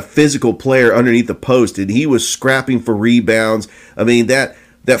talk about a physical player underneath the post, and he was scrapping for rebounds. I mean, that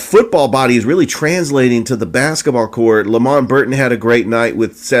football body is really translating to the basketball court. Lamont Burton had a great night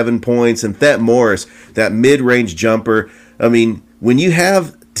with 7 points, and Thet Morris, that mid-range jumper. I mean, when you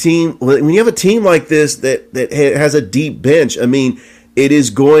have a team like this that has a deep bench, I mean, it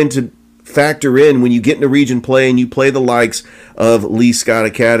is going to factor in when you get into region play and you play the likes of Lee Scott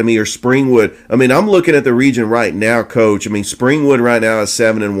Academy or Springwood. I mean, I'm looking at the region right now, Coach. I mean, Springwood right now is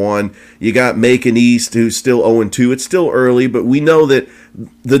 7-1. You got Macon East, who's still 0-2. It's still early, but we know that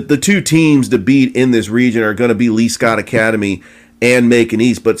the two teams to beat in this region are going to be Lee Scott Academy and Macon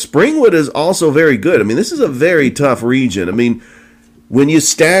East. But Springwood is also very good. I mean, this is a very tough region. I mean, when you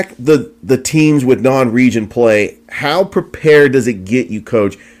stack the teams with non-region play, how prepared does it get you,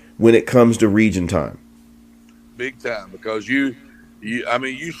 Coach, when it comes to region time? Big time, because you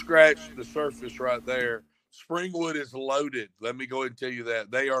scratched the surface right there. Springwood is loaded. Let me go ahead and tell you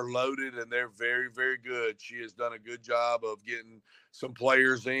that. They are loaded, and they're very, very good. She has done a good job of getting some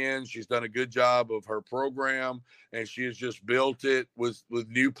players in. She's done a good job of her program, and she has just built it with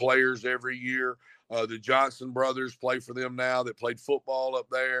new players every year. The Johnson brothers play for them now that played football up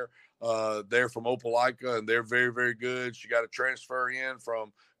there. They're from Opelika, and they're very, very good. She got a transfer in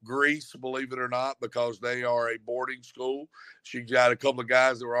from Greece, believe it or not, because they are a boarding school. She got a couple of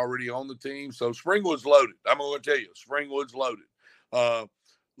guys that were already on the team. So Springwood's loaded. I'm going to tell you, Springwood's loaded.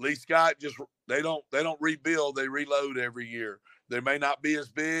 Lee Scott they don't rebuild, they reload every year. They may not be as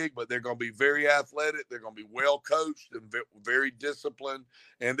big, but they're going to be very athletic. They're going to be well coached and very disciplined,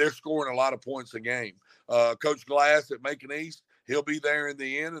 and they're scoring a lot of points a game. Coach Glass at Macon East, he'll be there in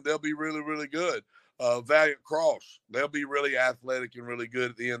the end, and they'll be really, really good. Valiant Cross, they'll be really athletic and really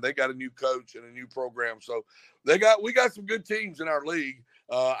good at the end. They got a new coach and a new program, so we got some good teams in our league.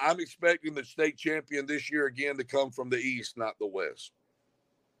 I'm expecting the state champion this year again to come from the East, not the West.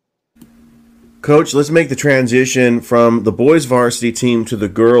 Coach, let's make the transition from the boys varsity team to the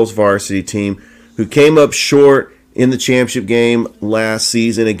girls varsity team, who came up short in the championship game last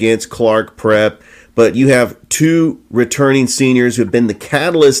season against Clark Prep. But you have 2 returning seniors who have been the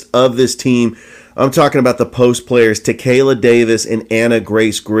catalyst of this team. I'm talking about the post players, Takayla Davis and Anna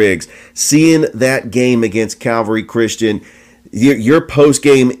Grace Griggs. Seeing that game against Calvary Christian, your post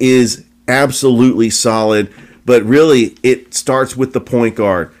game is absolutely solid, but really it starts with the point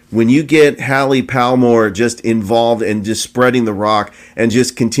guard. When you get Hallie Palmore just involved and just spreading the rock and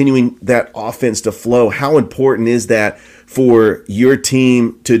just continuing that offense to flow, how important is that for your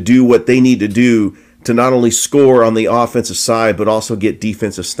team to do what they need to do to not only score on the offensive side, but also get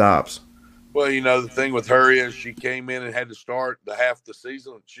defensive stops? Well, the thing with her is she came in and had to start half the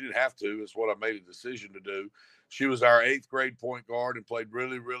season. She didn't have to. It's what I made a decision to do. She was our 8th grade point guard and played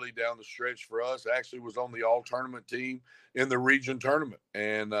really, really down the stretch for us. Actually was on the all-tournament team in the region tournament.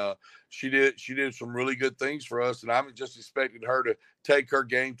 And she did some really good things for us, and I'm just expecting her to take her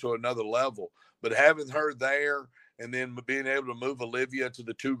game to another level. But having her there and then being able to move Olivia to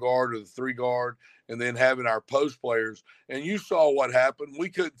the 2 guard or the 3 guard, and then having our post players. And you saw what happened. We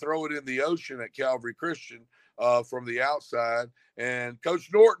couldn't throw it in the ocean at Calvary Christian from the outside. And Coach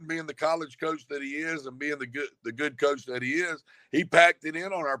Norton, being the college coach that he is and being the good coach that he is, he packed it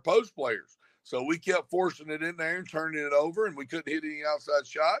in on our post players. So we kept forcing it in there and turning it over, and we couldn't hit any outside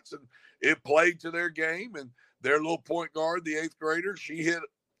shots. And it played to their game. And their little point guard, the 8th grader, she hit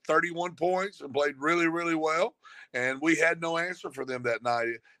 31 points and played really, really well. And we had no answer for them that night.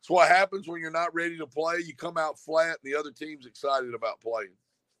 It's what happens when you're not ready to play. You come out flat, and the other team's excited about playing.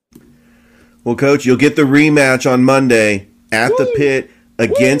 Well, Coach, you'll get the rematch on Monday at the Pit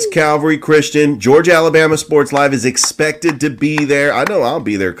against Calvary Christian. Georgia Alabama Sports Live is expected to be there. I know I'll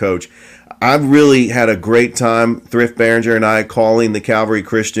be there, Coach. I've really had a great time, Thrift Behringer and I, calling the Calvary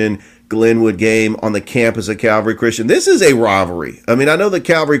Christian Glenwood game on the campus of Calvary Christian. This is a rivalry. I mean, I know that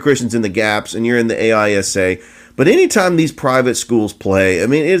Calvary Christian's in the Gaps and you're in the AISA, but anytime these private schools play, I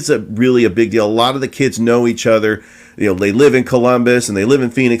mean, it's really a big deal. A lot of the kids know each other. They live in Columbus and they live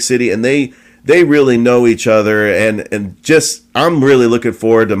in Phoenix City, and they really know each other. And just, I'm really looking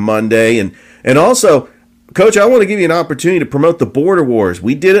forward to Monday. And also, Coach, I want to give you an opportunity to promote the Border Wars.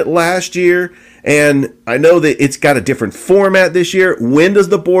 We did it last year, and I know that it's got a different format this year. When does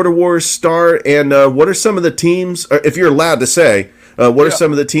the Border Wars start, and what are some of the teams, if you're allowed to say, what are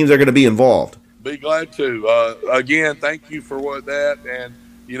some of the teams that are going to be involved? Be glad to. Again, thank you for that. And,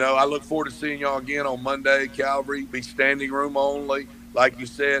 I look forward to seeing y'all again on Monday. Calvary, be standing room only. Like you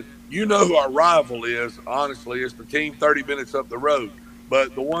said, you know who our rival is, honestly. It's the team 30 minutes up the road.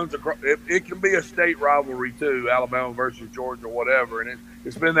 But the ones across, it can be a state rivalry too, Alabama versus Georgia or whatever. And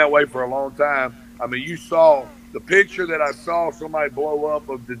it's been that way for a long time. I mean, you saw the picture that I saw somebody blow up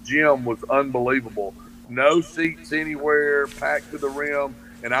of the gym was unbelievable. No seats anywhere, packed to the rim.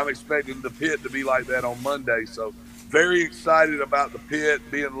 And I'm expecting the pit to be like that on Monday. So very excited about the pit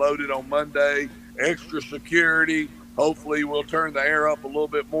being loaded on Monday. Extra security. Hopefully we'll turn the air up a little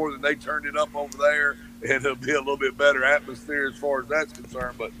bit more than they turned it up over there, and it'll be a little bit better atmosphere as far as that's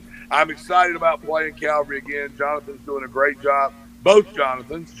concerned. But I'm excited about playing Calvary again. Jonathan's doing a great job. Both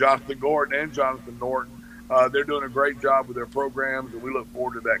Jonathans, Jonathan Gordon and Jonathan Norton, they're doing a great job with their programs, and we look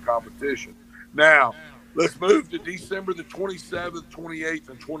forward to that competition. Now, let's move to December the 27th, 28th,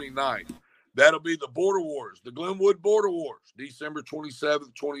 and 29th. That'll be the Border Wars, the Glenwood Border Wars, December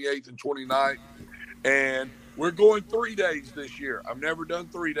 27th, 28th, and 29th. And we're going 3 days this year. I've never done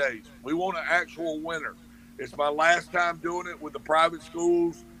 3 days. We want an actual winner. It's my last time doing it with the private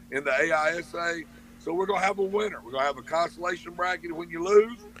schools in the AISA. So we're going to have a winner. We're going to have a consolation bracket when you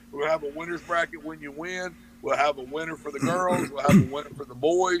lose. We're going to have a winner's bracket when you win. We'll have a winner for the girls. We'll have a winner for the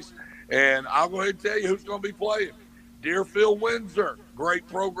boys. And I'll go ahead and tell you who's going to be playing. Deerfield Windsor, great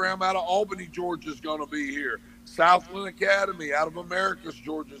program out of Albany, Georgia, is going to be here. Southland Academy out of Americus,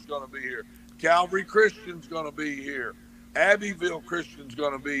 Georgia, is going to be here. Calvary Christian's going to be here. Abbeville Christian's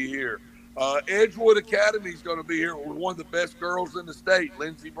going to be here. Edgewood Academy's going to be here with one of the best girls in the state,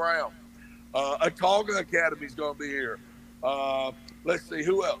 Lindsey Brown. Atauga Academy's going to be here. Let's see,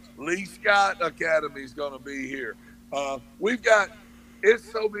 who else? Lee Scott Academy's going to be here.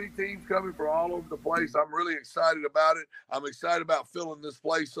 It's so many teams coming from all over the place. I'm really excited about it. I'm excited about filling this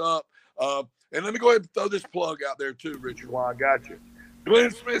place up. And let me go ahead and throw this plug out there too, Richard, while I got you.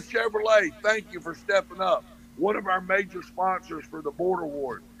 Glenn Smith Chevrolet, thank you for stepping up. One of our major sponsors for the Border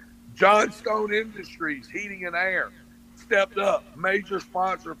Wars. Johnstone Industries, Heating and Air, stepped up. Major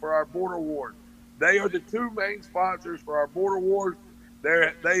sponsor for our Border Wars. They are the two main sponsors for our Border Wars.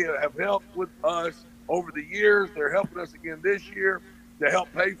 They have helped with us over the years. They're helping us again this year to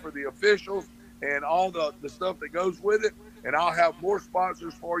help pay for the officials and all the stuff that goes with it. And I'll have more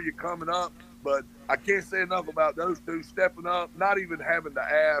sponsors for you coming up. But I can't say enough about those two stepping up, not even having to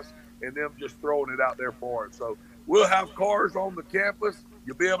ask, and them just throwing it out there for it. So we'll have cars on the campus.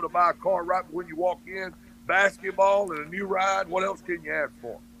 You'll be able to buy a car right when you walk in. Basketball and a new ride. What else can you ask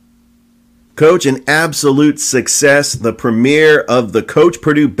for? Coach, an absolute success, the premiere of the Coach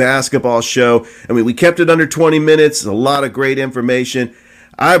Purdue basketball show. I mean, we kept it under 20 minutes, a lot of great information.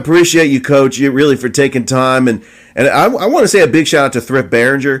 I appreciate you, Coach, really for taking time. And I want to say a big shout out to Thrift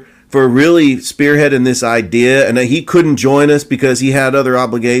Behringer for really spearheading this idea. And he couldn't join us because he had other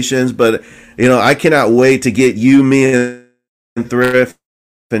obligations. But, I cannot wait to get you, me, and Thrift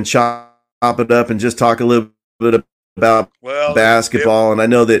and chop it up and just talk a little bit about basketball. And I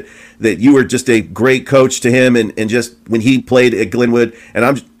know that you were just a great coach to him and just when he played at Glenwood.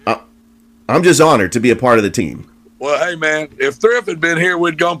 And I'm just honored to be a part of the team. Well, hey, man, if Thrift had been here,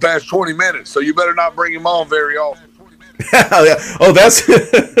 we'd gone past 20 minutes. So you better not bring him on very often. Oh, that's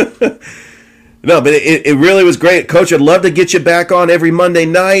no, but it really was great, Coach. I'd love to get you back on every Monday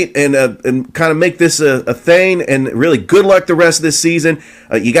night and kind of make this a thing. And really, good luck the rest of this season.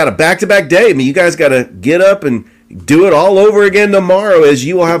 You got a back-to-back day. I mean, you guys got to get up and do it all over again tomorrow, as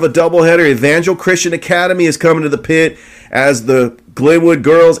you will have a doubleheader. Evangel Christian Academy is coming to the pit, as the Glenwood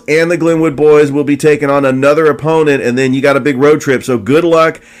girls and the Glenwood boys will be taking on another opponent, and then you got a big road trip. So good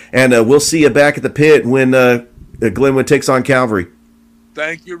luck, and we'll see you back at the pit when Glenwood takes on Calvary.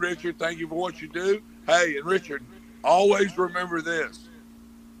 Thank you, Richard. Thank you for what you do. Hey, and Richard, always remember this.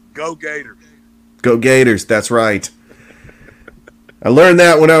 Go Gators. Go Gators. That's right. I learned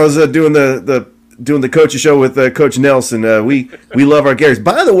that when I was doing the coaching show with Coach Nelson. We love our Gators.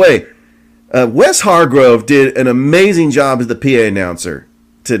 By the way, Wes Hargrove did an amazing job as the PA announcer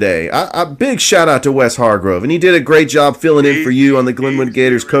today. A big shout out to Wes Hargrove, and he did a great job filling in for you on the Glenwood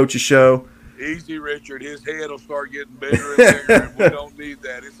Gators coaches show. Easy, Richard. His head will start getting bigger and bigger, and we don't need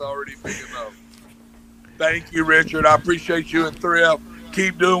that. It's already big enough. Thank you, Richard. I appreciate you and Thrift.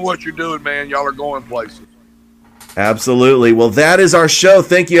 Keep doing what you're doing, man. Y'all are going places. Absolutely. Well, that is our show.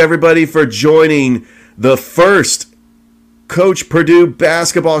 Thank you, everybody, for joining the first Coach Purdue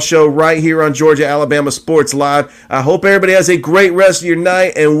basketball show right here on Georgia Alabama Sports Live. I hope everybody has a great rest of your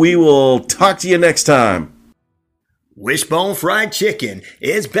night, and we will talk to you next time. Wishbone Fried Chicken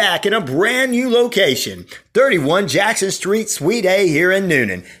is back in a brand new location, 31 Jackson Street, Suite A here in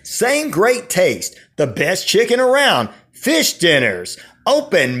Noonan. Same great taste, the best chicken around, fish dinners,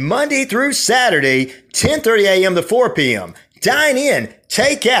 open Monday through Saturday, 10:30 a.m. to 4 p.m. Dine in,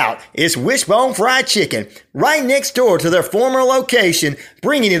 take out. It's Wishbone Fried Chicken, right next door to their former location,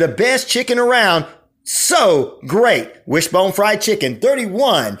 bringing you the best chicken around. So great. Wishbone Fried Chicken,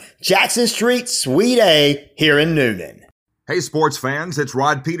 31 Jackson Street, Suite A, here in Noonan. Hey, sports fans, it's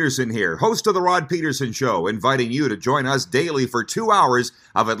Rod Peterson here, host of The Rod Peterson Show, inviting you to join us daily for 2 hours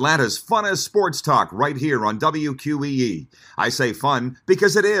of Atlanta's funnest sports talk right here on WQEE. I say fun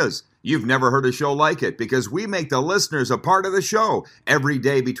because it is. You've never heard a show like it because we make the listeners a part of the show every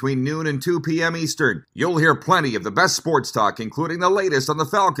day between noon and 2 p.m. Eastern. You'll hear plenty of the best sports talk, including the latest on the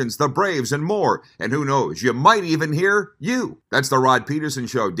Falcons, the Braves, and more. And who knows, you might even hear you. That's the Rod Peterson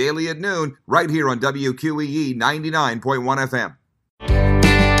Show, daily at noon, right here on WQEE 99.1 FM.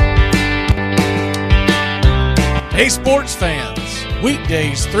 Hey, sports fans.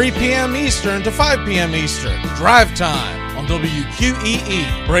 Weekdays, 3 p.m. Eastern to 5 p.m. Eastern. Drive time on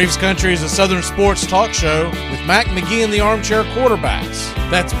WQEE. Braves Country is a Southern sports talk show with Mac McGee and the Armchair Quarterbacks.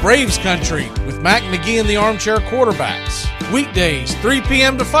 That's Braves Country with Mac McGee and the Armchair Quarterbacks. Weekdays, 3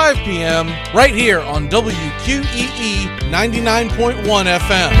 p.m. to 5 p.m. right here on WQEE 99.1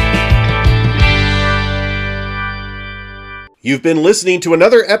 FM. You've been listening to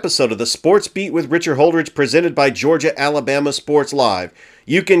another episode of the Sports Beat with Richard Holdridge, presented by Georgia Alabama Sports Live.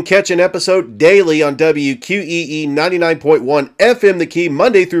 You can catch an episode daily on WQEE 99.1 FM The Key,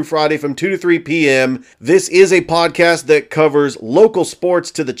 Monday through Friday from 2 to 3 p.m. This is a podcast that covers local sports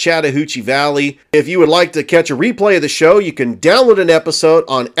to the Chattahoochee Valley. If you would like to catch a replay of the show, you can download an episode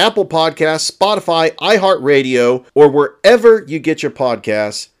on Apple Podcasts, Spotify, iHeartRadio, or wherever you get your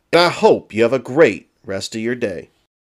podcasts. And I hope you have a great rest of your day.